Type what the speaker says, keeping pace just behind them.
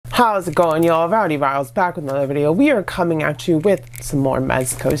How's it going, y'all? Rowdy Riles back with another video. We are coming at you with some more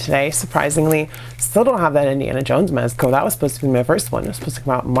Mezco today. Surprisingly, still don't have that Indiana Jones Mezco. That was supposed to be my first one. It was supposed to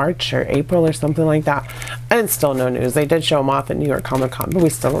come out March or April or something like that. And still no news. They did show him off at New York Comic Con, but we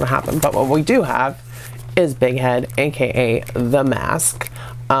still don't have him. But what we do have is Big Head, aka The Mask.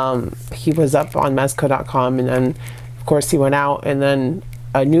 He was up on Mezco.com, and then of course he went out, and then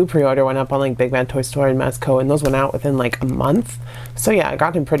a new pre-order went up on like Big Bad Toy Store and Mezco, and those went out within like a month. So yeah, I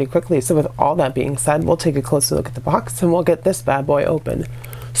got him pretty quickly. So with all that being said, we'll take a closer look at the box and we'll get this bad boy open.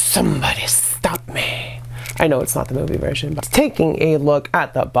 Somebody stop me. I know it's not the movie version, but taking a look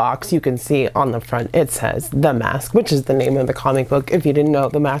at the box, you can see on the front it says The Mask, which is the name of the comic book. If you didn't know,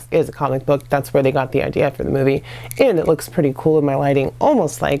 The Mask is a comic book. That's where they got the idea for the movie, and it looks pretty cool in my lighting,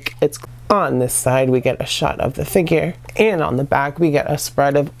 almost like it's on this side. We get a shot of the figure, and on the back we get a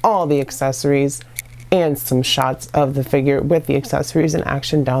spread of all the accessories and some shots of the figure with the accessories in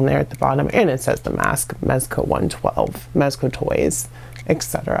action down there at the bottom, and it says The Mask, Mezco 112, Mezco Toys,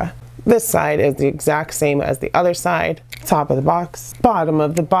 etc. This side is the exact same as the other side. Top of the box, bottom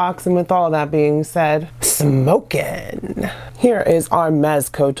of the box, and with all that being said, smokin'. Here is our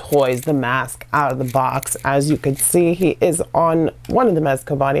Mezco Toys, The Mask, out of the box. As you can see, he is on one of the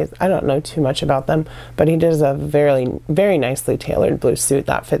Mezco bodies. I don't know too much about them, but he does a very nicely tailored blue suit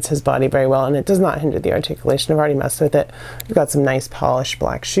that fits his body very well, and it does not hinder the articulation. I've already messed with it. We've got some nice polished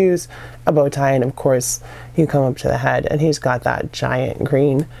black shoes, a bow tie, and of course you come up to the head, and he's got that giant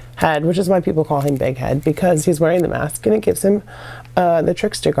green head, which is why people call him Big Head, because he's wearing the mask and it gives him the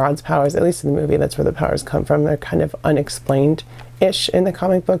trickster god's powers. At least in the movie, that's where the powers come from. They're kind of unexplained-ish in the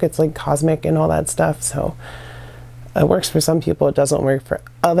comic book. It's like cosmic and all that stuff, so it works for some people, it doesn't work for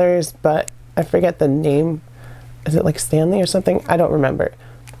others, but I forget the name. Is it like Stanley or something? I don't remember.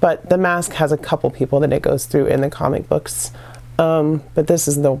 But the mask has a couple people that it goes through in the comic books, but this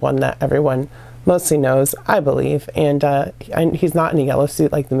is the one that everyone mostly knows, I believe, and he's not in a yellow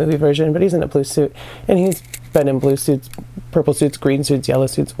suit like the movie version, but he's in a blue suit, and he's been in blue suits, purple suits, green suits, yellow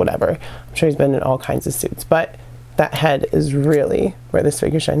suits, whatever. I'm sure he's been in all kinds of suits, but that head is really where this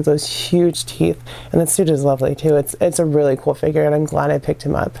figure shines. Those huge teeth, and the suit is lovely too. It's a really cool figure, and I'm glad I picked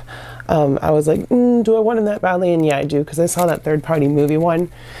him up. I was like, do I want him that badly? And yeah, I do, because I saw that third-party movie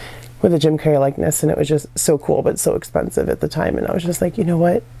one with a Jim Carrey likeness, and it was just so cool but so expensive at the time, and I was just like, you know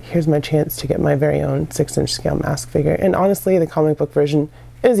what, here's my chance to get my very own 6-inch scale mask figure. And honestly, the comic book version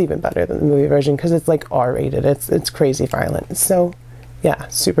is even better than the movie version because it's like R-rated. It's crazy violent. So yeah,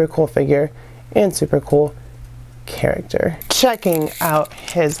 super cool figure and super cool character. Checking out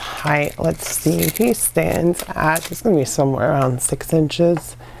his height, let's see, he stands at, it's gonna be somewhere around 6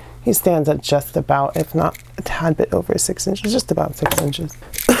 inches. He stands at just about, if not a tad bit over 6 inches, just about 6 inches.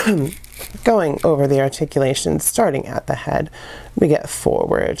 Going over the articulation, starting at the head, we get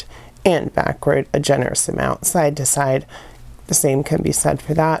forward and backward a generous amount, side to side. The same can be said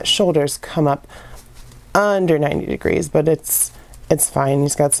for that. Shoulders come up under 90 degrees, but it's fine.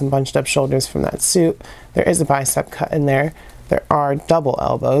 He's got some bunched up shoulders from that suit. There is a bicep cut in there. There are double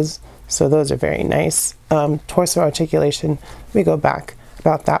elbows, so those are very nice. Torso articulation, we go back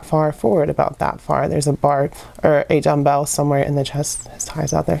about that far, forward about that far. There's a bar or a dumbbell somewhere in the chest. His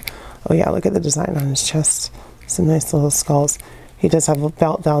tie's out there. Oh yeah, look at the design on his chest. Some nice little skulls. He does have a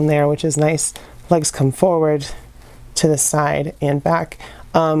belt down there, which is nice. Legs come forward to the side and back.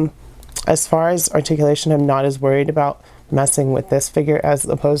 As far as articulation, I'm not as worried about messing with this figure as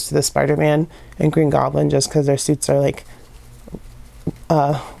opposed to the Spider-Man and Green Goblin, just because their suits are like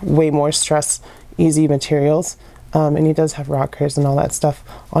way more stress easy materials. And he does have rockers and all that stuff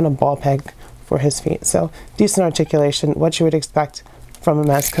on a ball peg for his feet. So decent articulation, what you would expect from a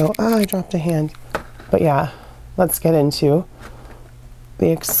Mezco. Ah, I dropped a hand. But yeah, let's get into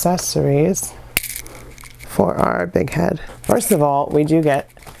the accessories for our Big Head. First of all, we do get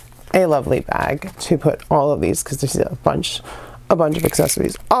a lovely bag to put all of these, because there's a bunch of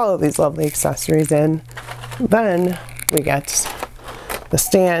accessories, all of these lovely accessories in. Then we get the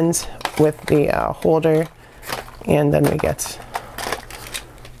stand with the holder, and then we get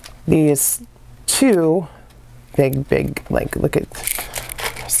these two big, like, look at,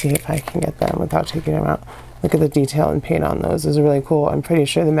 let's see if I can get them without taking them out. Look at the detail and paint on those. Those are really cool. I'm pretty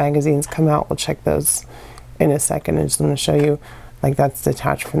sure the magazines come out. We'll check those in a second. I just want to show you, like, that's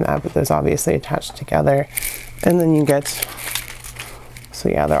detached from that, but those obviously attached together. And then you get, so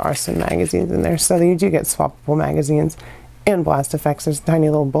yeah, there are some magazines in there. So you do get swappable magazines and blast effects. There's a tiny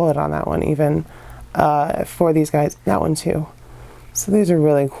little bullet on that one even. For these guys, that one too. So these are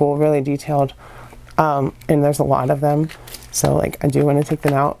really cool, really detailed, and there's a lot of them, so like I do want to take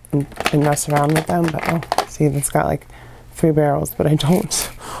them out and mess around with them. But oh, see, it's got like 3 barrels, but I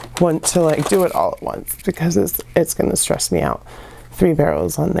don't want to like do it all at once because it's going to stress me out. 3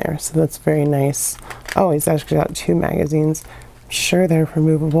 barrels on there, so that's very nice. Oh, he's actually got 2 magazines. I'm sure they're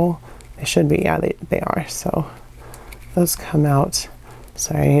removable. They should be. Yeah, they are. So those come out.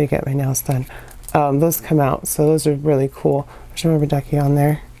 Sorry, I need to get my nails done. Those come out, so those are really cool. There's no rubber ducky on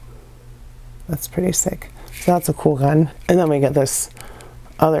there. That's pretty sick. So that's a cool gun. And then we get this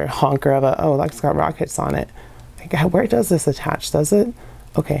other honker of a, oh, that's got rockets on it. Where does this attach? Does it?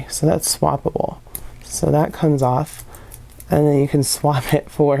 Okay, so that's swappable. So that comes off, and then you can swap it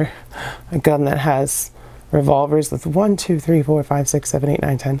for a gun that has revolvers with 1, 2, 3, 4, 5, 6, 7, 8,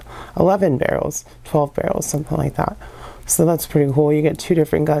 9, 10, 11 barrels, 12 barrels, something like that. So that's pretty cool. You get 2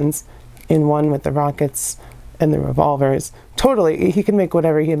 different guns in one with the rockets and the revolvers. Totally, he can make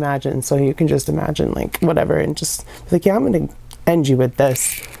whatever he imagines, so you can just imagine like whatever and just be like, yeah, I'm gonna end you with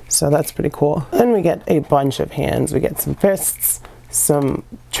this. So that's pretty cool. Then we get a bunch of hands. We get some fists, some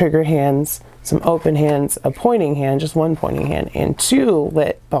trigger hands, some open hands, a pointing hand, just 1 pointing hand, and 2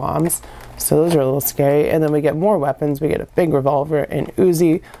 lit bombs. So those are a little scary. And then we get more weapons. We get a big revolver and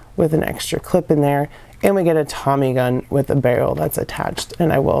Uzi with an extra clip in there. And we get a Tommy gun with a barrel that's attached.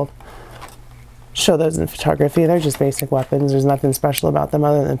 And I will show those in photography. They're just basic weapons. There's nothing special about them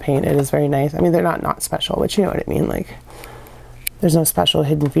other than paint. It is very nice. I mean, they're not special, but you know what I mean. Like, there's no special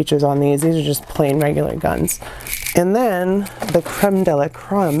hidden features on these. These are just plain regular guns. And then the creme de la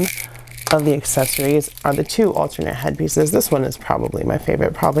creme of the accessories are the 2 alternate headpieces. This one is probably my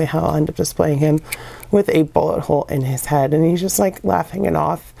favorite, probably how I'll end up displaying him, with a bullet hole in his head. And he's just like laughing it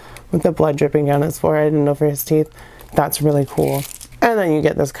off with the blood dripping down his forehead and over his teeth. That's really cool. And then you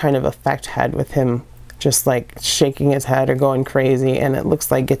get this kind of effect head with him just like shaking his head or going crazy, and it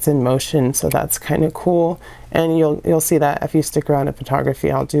looks like it's in motion, so that's kind of cool. And you'll see that if you stick around in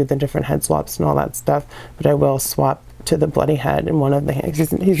photography. I'll do the different head swaps and all that stuff, but I will swap to the bloody head in one of the hands.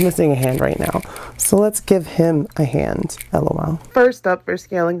 He's missing a hand right now, so let's give him a hand. LOL. First up, for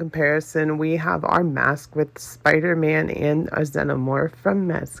scale and comparison, we have our mask with Spider-Man and a Xenomorph from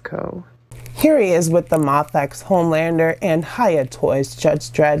Mezco. Here he is with the MOTHX Homelander and Hiya Toys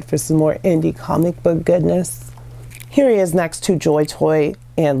Judge Dredd for some more indie comic book goodness. Here he is next to Joy Toy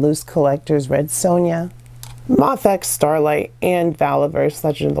and Loose Collector's Red Sonja, MOTHX Starlight and Valaverse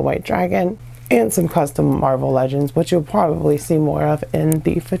Legend of the White Dragon, and some custom Marvel Legends, which you'll probably see more of in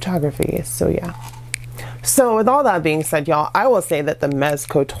the photography, so yeah. So with all that being said, y'all, I will say that the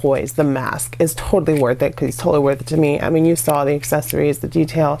Mezco Toys, the mask, is totally worth it, because he's totally worth it to me. I mean, you saw the accessories, the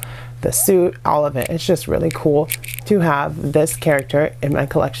detail, the suit, all of it. It's just really cool to have this character in my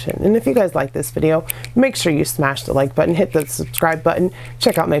collection. And if you guys like this video, make sure you smash the like button, hit the subscribe button,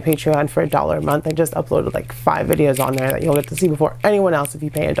 check out my Patreon for $1 a month. I just uploaded like 5 videos on there that you'll get to see before anyone else if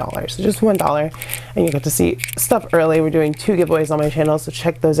you pay $1. So just $1 and you get to see stuff early. We're doing 2 giveaways on my channel, so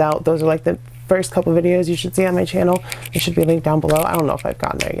check those out. Those are like the first couple videos you should see on my channel. It should be linked down below. I don't know if I've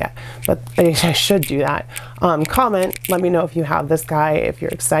gotten there yet, but I should do that. Comment, let me know if you have this guy, if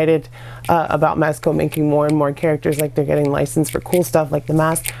you're excited about Mezco making more and more characters, like they're getting licensed for cool stuff like the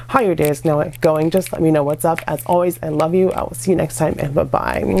mask, how your day is going. Just let me know what's up. As always, I love you. I will see you next time, and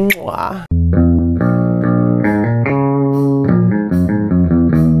bye-bye.